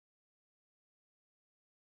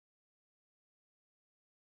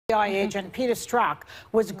FBI agent Peter Strzok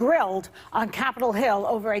was grilled on Capitol Hill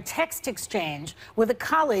over a text exchange with a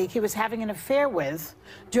colleague he was having an affair with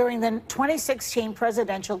during the 2016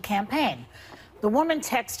 presidential campaign. The woman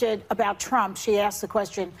texted about Trump. She asked the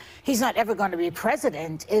question, he's not ever going to be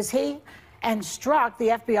president, is he? And Strzok, the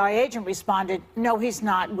FBI agent, responded, no, he's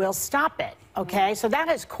not. We'll stop it. Okay, so that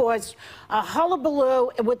has caused a hullabaloo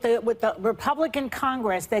with the Republican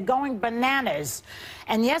Congress. They're going bananas.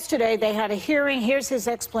 And yesterday they had a hearing. Here's his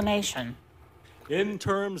explanation. In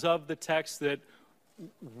terms of the text that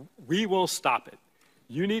we will stop it,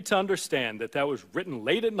 you need to understand that that was written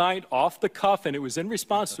late at night, off the cuff, and it was in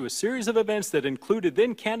response to a series of events that included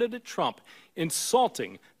then-candidate Trump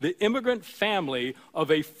insulting the immigrant family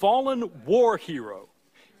of a fallen war hero.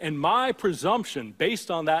 And my presumption,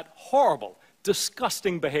 based on that horrible,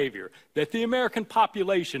 disgusting behavior, that the American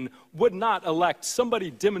population would not elect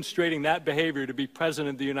somebody demonstrating that behavior to be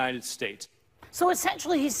president of the United States. So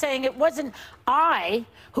essentially he's saying it wasn't I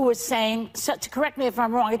who was saying, so, to correct me if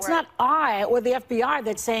I'm wrong, it's not I or the FBI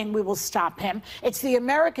that's saying we will stop him. It's the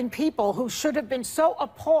American people who should have been so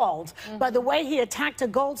appalled by the way he attacked a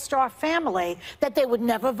Gold Star family that they would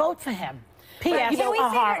never vote for him. P.S.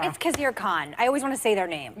 It's Khizr Khan. I always want to say their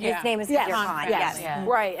name. Yeah. His name is Khizr Khan. Yes. Yeah.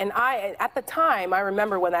 Right, and at the time, I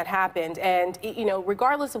remember when that happened, and, you know,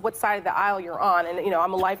 regardless of what side of the aisle you're on, and, you know,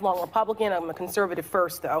 I'm a lifelong Republican, I'm a conservative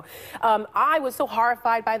first, though, I was so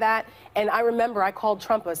horrified by that, and I remember I called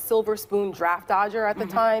Trump a silver spoon draft dodger at the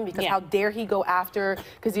time, because how dare he go after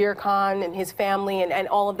Khizr Khan and his family and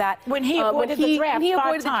all of that. When he avoided the draft when he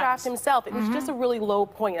avoided the 5 times. draft himself, it was just a really low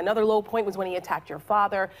point. Another low point was when he attacked your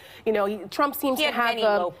father. You know, Trump seems to have many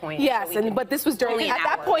low points. Yes, but this was during at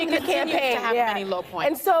that point in the campaign. To have many low points.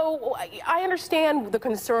 And so I understand the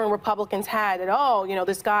concern Republicans had that, oh, you know,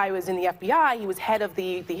 this guy was in the FBI, he was head of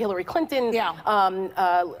the Hillary Clinton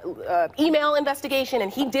email investigation,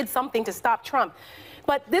 and he did something to stop Trump.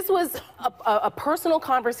 But this was a personal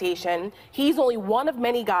conversation. He's only one of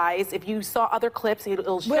many guys. If you saw other clips,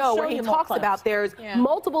 it'll show where he talks about there's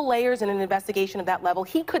multiple layers in an investigation of that level.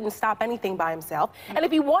 He couldn't stop anything by himself. And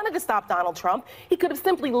if he wanted to stop Donald Trump, he could have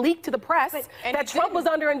simply leaked to the press that Trump was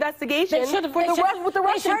under investigation with the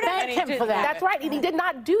Russians. Him for that. That's right. And he did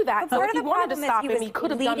not do that. So if he wanted to stop him, he could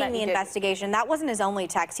have done that. The investigation. That wasn't his only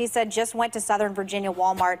text. He said, just went to Southern Virginia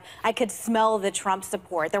Walmart. I could smell the Trump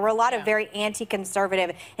support. There were a lot of very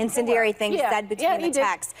anti-conservative, incendiary things said between the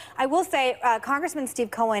texts. I will say, Congressman Steve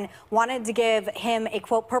Cohen wanted to give him a,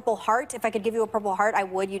 quote, Purple Heart. If I could give you a Purple Heart, I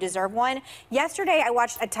would. You deserve one. Yesterday,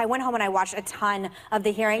 I went home and I watched a ton of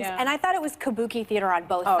the hearings, and I thought it was kabuki theater on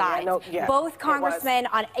both sides. Both congressmen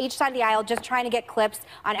on each side of the aisle just trying to get clips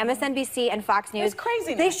on MSNBC and Fox News. It's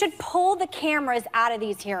crazy. They should pull the cameras out of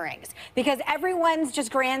these hearings because everyone's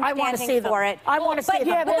just grandstanding for it. I want to see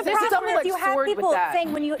them. But the problem is you have people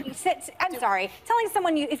saying when you sit, I'm sorry, telling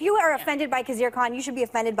someone if you are offended by Khizr Khan, you should be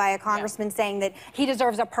offended by a congressman saying that he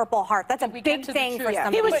deserves a Purple Heart. That's a big thing for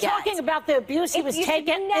somebody. He was talking about the abuse he was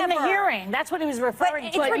taking in the hearing. That's what he was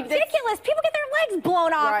referring to. It's ridiculous. People get their legs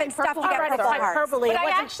blown off and stuff to get Purple Hearts. But I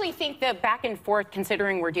actually think the back and forth,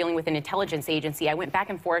 considering we're dealing with an intelligence agency, I went back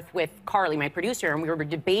and forth with Carly, my producer, and we were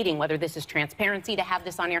debating whether this is transparency to have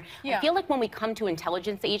this on here. I feel like when we come to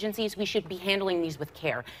intelligence agencies, we should be handling these with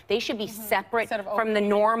care. They should be separate from the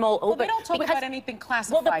normal open. Well, they don't talk about anything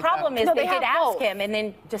classified. Well, the problem is they did ask him and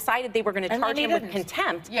then decided they were going to charge him with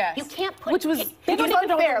contempt. You can't put... Which was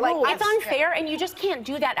unfair. It's unfair, and you just can't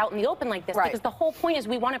do that out in the open like this because the whole point is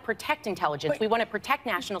we want to protect intelligence. We want to protect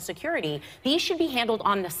national security. These should be handled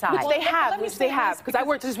on the side. Which they have. Because I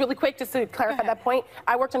worked, just really quick, just to clarify that point,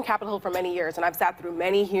 I worked on Capitol Hill for many years, and I've sat through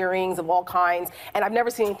many hearings of all kinds, and I've never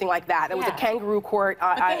seen anything like that. It was a kangaroo court.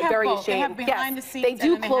 I'm very ashamed. They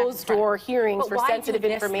do closed-door hearings for sensitive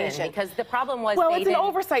information. Because the problem was it's an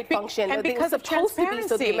oversight function. And because of supposed to be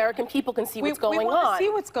so the American people can see what's going on. We want to see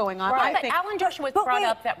what's going on. But Alan Dershowitz brought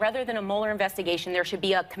up that rather than a Mueller investigation, there should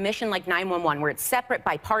be a commission like 911 where it's separate,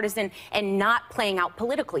 bipartisan, and not playing out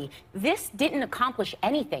politically. This didn't accomplish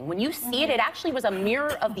anything. When you see it, it actually was a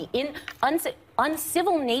mirror of the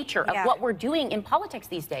uncivil nature of what we're doing in politics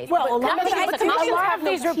these days. Well, a lot of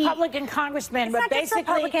these Republican congressmen were basically...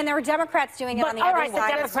 Republican, there were Democrats doing it on the other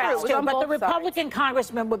side. Democrats too, but the Republican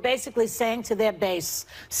congressmen were basically saying to their base,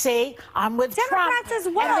 see, I'm with Trump. As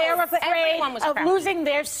well. And they're afraid of losing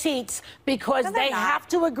their seats because they have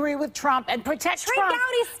to agree with Trump and protect Trump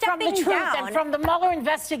from the truth and from the Mueller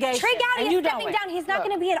investigation. Trey Gowdy is stepping down. He's not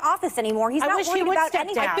going to be in office anymore. He's not worried about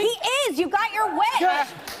anything. He is. You got your wish.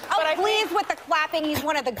 Oh, please, with the clapping, he's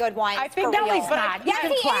one of the good ones. I think no, he's not. Yes,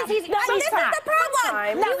 he is. This is the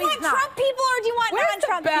problem. Do you want Trump people or do you want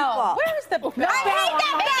non-Trump people? Where's the bell? I hate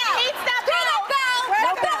that bell. He needs that bell.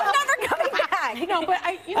 Do the bell.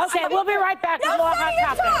 Okay, we'll be right back with more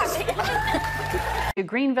hot topics. To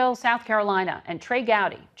Greenville, South Carolina, and Trey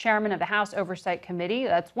Gowdy, chairman of the House Oversight Committee.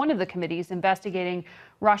 That's one of the committees investigating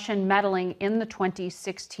Russian meddling in the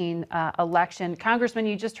 2016 election. Congressman,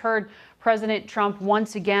 you just heard President Trump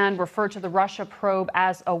once again refer to the Russia probe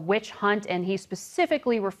as a witch hunt, and he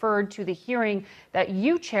specifically referred to the hearing that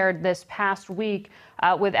you chaired this past week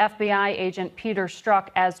with FBI agent Peter Strzok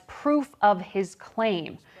as proof of his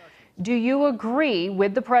claim. Do you agree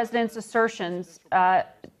with the president's assertions,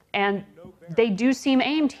 and they do seem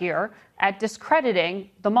aimed here at discrediting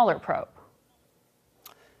the Mueller probe?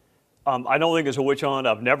 I don't think it's a witch hunt.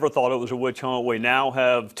 I've never thought it was a witch hunt. We now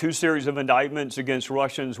have two series of indictments against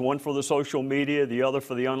Russians, one for the social media, the other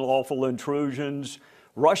for the unlawful intrusions.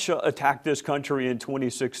 Russia attacked this country in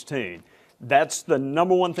 2016. That's the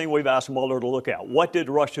number one thing we've asked Mueller to look at. What did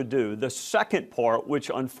Russia do? The second part, which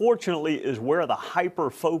unfortunately is where the hyper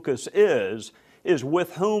focus is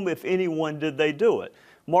with whom, if anyone, did they do it?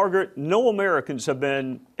 Margaret, no Americans have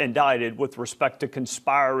been indicted with respect to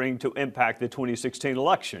conspiring to impact the 2016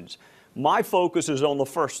 elections. My focus is on the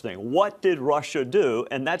first thing. What did Russia do?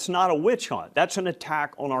 And that's not a witch hunt. That's an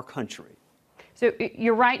attack on our country. So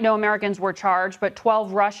you're right, no Americans were charged, but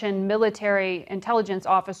 12 Russian military intelligence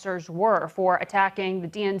officers were for attacking the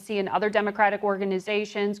DNC and other Democratic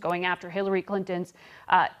organizations, going after Hillary Clinton's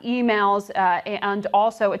emails, and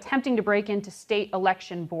also attempting to break into state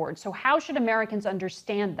election boards. So how should Americans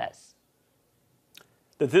understand this?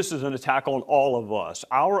 That this is an attack on all of us.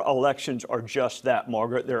 Our elections are just that,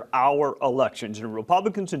 Margaret. They're our elections. And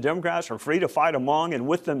Republicans and Democrats are free to fight among and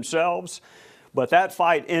with themselves. But that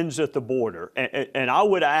fight ends at the border. And I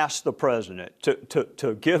would ask the president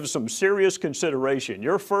to give some serious consideration.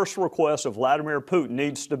 Your first request of Vladimir Putin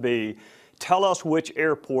needs to be, tell us which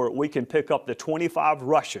airport we can pick up the 25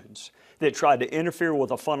 Russians that tried to interfere with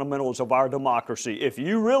the fundamentals of our democracy. If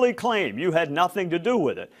you really claim you had nothing to do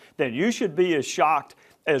with it, then you should be as shocked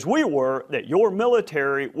as we were that your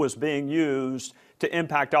military was being used to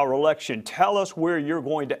impact our election. Tell us where you're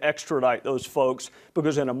going to extradite those folks,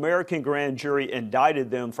 because an American grand jury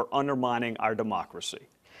indicted them for undermining our democracy.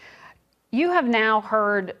 You have now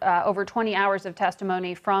heard over 20 hours of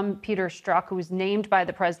testimony from Peter Strzok, who was named by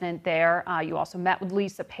the president there. You also met with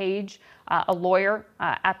Lisa Page, a lawyer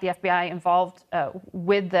at the FBI involved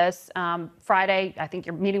with this. Friday, I think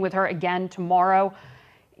you're meeting with her again tomorrow.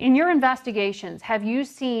 In your investigations, have you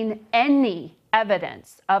seen any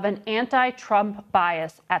evidence of an anti-Trump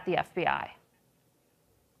bias at the FBI?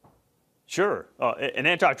 Sure. An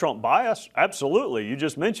anti-Trump bias? Absolutely. You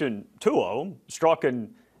just mentioned two of them, Strzok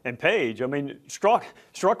and Page. I mean, Strzok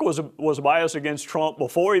was biased against Trump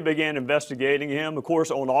before he began investigating him. Of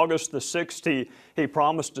course, on August the 6th, he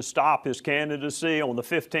promised to stop his candidacy. On the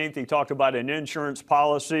 15th, he talked about an insurance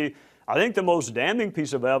policy. I think the most damning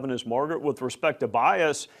piece of evidence, Margaret, with respect to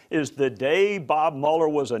bias is the day Bob Mueller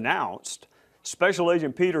was announced, Special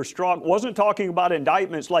Agent Peter Strzok wasn't talking about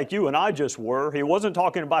indictments like you and I just were. He wasn't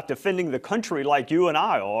talking about defending the country like you and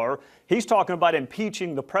I are. He's talking about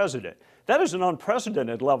impeaching the president. That is an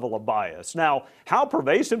unprecedented level of bias. Now, how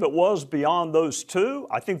pervasive it was beyond those two,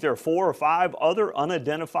 I think there are 4 or 5 other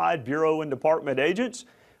unidentified Bureau and Department agents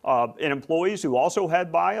and employees who also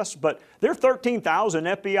had bias, but there are 13,000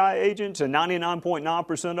 FBI agents, and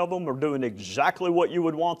 99.9% of them are doing exactly what you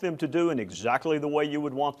would want them to do and exactly the way you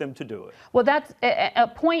would want them to do it. Well, that's a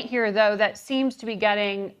point here, though, that seems to be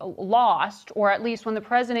getting lost, or at least when the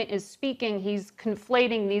president is speaking, he's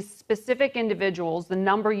conflating these specific individuals, the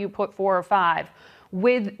number you put 4 or 5,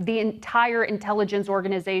 with the entire intelligence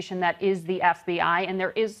organization that is the FBI, and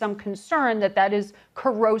there is some concern that that is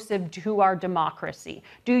corrosive to our democracy.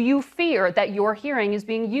 Do you fear that your hearing is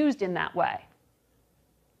being used in that way?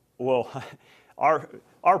 Well,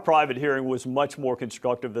 our private hearing was much more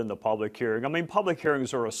constructive than the public hearing. I mean, public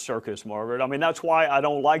hearings are a circus, Margaret. I mean, that's why I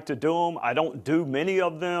don't like to do them. I don't do many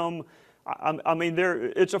of them. I mean,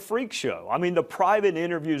 it's a freak show. I mean, the private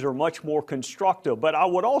interviews are much more constructive. But I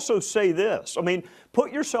would also say this. I mean,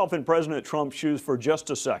 put yourself in President Trump's shoes for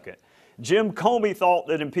just a second. Jim Comey thought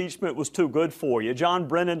that impeachment was too good for you. John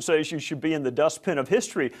Brennan says you should be in the dustbin of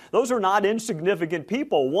history. Those are not insignificant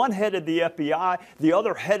people. One headed the FBI, the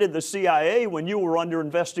other headed the CIA when you were under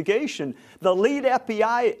investigation. The lead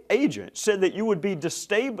FBI agent said that you would be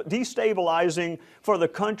destabilizing for the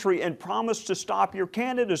country and promised to stop your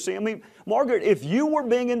candidacy. I mean, Margaret, if you were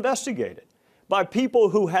being investigated by people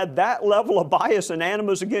who had that level of bias and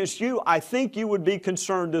animus against you, I think you would be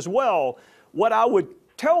concerned as well. What I would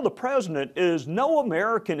tell the president is no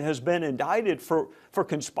American has been indicted for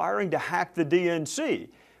conspiring to hack the DNC.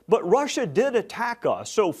 But Russia did attack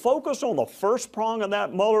us. So focus on the first prong of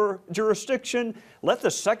that Mueller jurisdiction. Let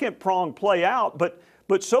the second prong play out. But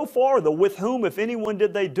so far, the with whom, if anyone,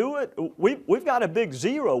 did they do it, we've got a big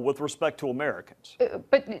zero with respect to Americans.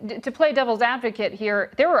 But to play devil's advocate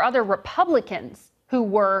here, there were other Republicans who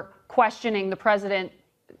were questioning the president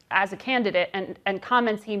as a candidate and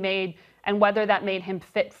comments he made and whether that made him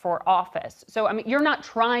fit for office. So, I mean, you're not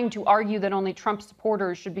trying to argue that only Trump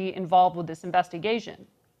supporters should be involved with this investigation.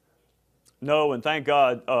 No, and thank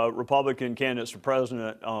God Republican candidates for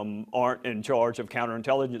president aren't in charge of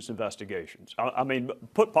counterintelligence investigations. I mean,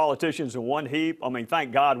 put politicians in one heap. I mean,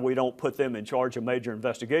 thank God we don't put them in charge of major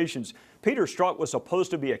investigations. Peter Strzok was supposed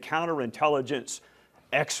to be a counterintelligence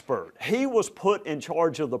expert. He was put in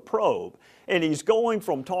charge of the probe, and he's going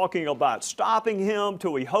from talking about stopping him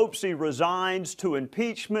to he hopes he resigns to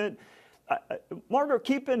impeachment. Margaret,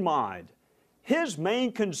 keep in mind, his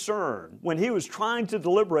main concern when he was trying to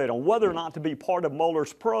deliberate on whether or not to be part of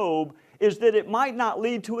Mueller's probe is that it might not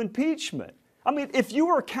lead to impeachment. I mean, if you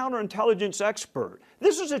were a counterintelligence expert,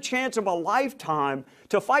 this is a chance of a lifetime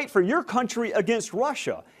to fight for your country against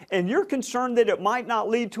Russia, and you're concerned that it might not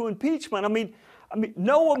lead to impeachment. I mean,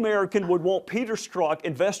 no American would want Peter Strzok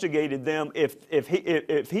investigated them if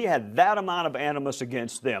he had that amount of animus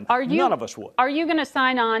against them. None of us would. Are you going to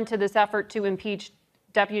sign on to this effort to impeach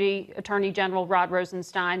Deputy Attorney General Rod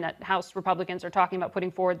Rosenstein that House Republicans are talking about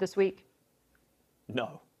putting forward this week?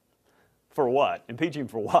 No. For what? Impeaching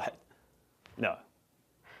for what? No.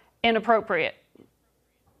 Inappropriate.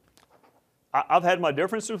 I've had my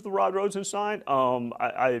differences with Rod Rosenstein.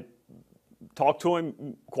 I talk to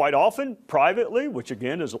him quite often, privately, which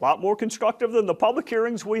again is a lot more constructive than the public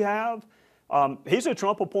hearings we have. He's a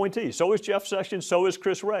Trump appointee. So is Jeff Sessions. So is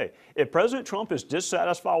Chris Wray. If President Trump is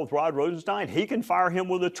dissatisfied with Rod Rosenstein, he can fire him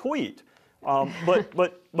with a tweet.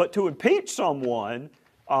 But to impeach someone,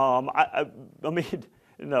 I mean,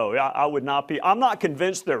 no, I would not be. I'm not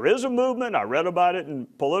convinced there is a movement. I read about it in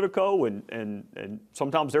Politico, and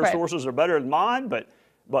sometimes their sources are better than mine, but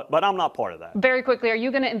I'm not part of that. Very quickly, are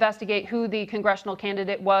you going to investigate who the congressional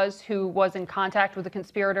candidate was who was in contact with the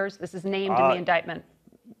conspirators? This is named in the indictment.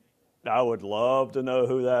 I would love to know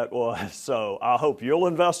who that was. So I hope you'll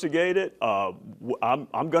investigate it.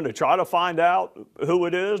 I'm going to try to find out who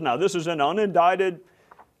it is. Now, this is an unindicted.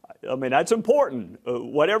 I mean, that's important.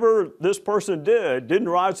 Whatever this person didn't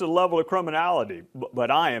rise to the level of criminality. But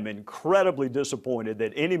I am incredibly disappointed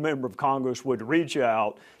that any member of Congress would reach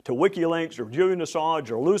out to WikiLeaks or Julian Assange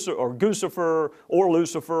or Guccifer or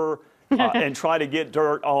Lucifer and try to get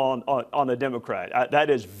dirt on a Democrat. That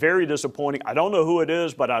is very disappointing. I don't know who it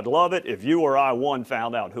is, but I'd love it if you or I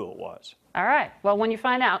found out who it was. All right. Well, when you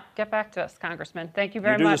find out, get back to us, Congressman. Thank you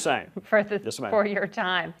very much for your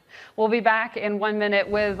time. We'll be back in 1 minute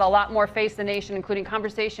with a lot more Face the Nation, including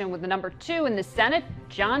conversation with the #2 in the Senate,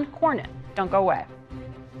 John Cornyn. Don't go away.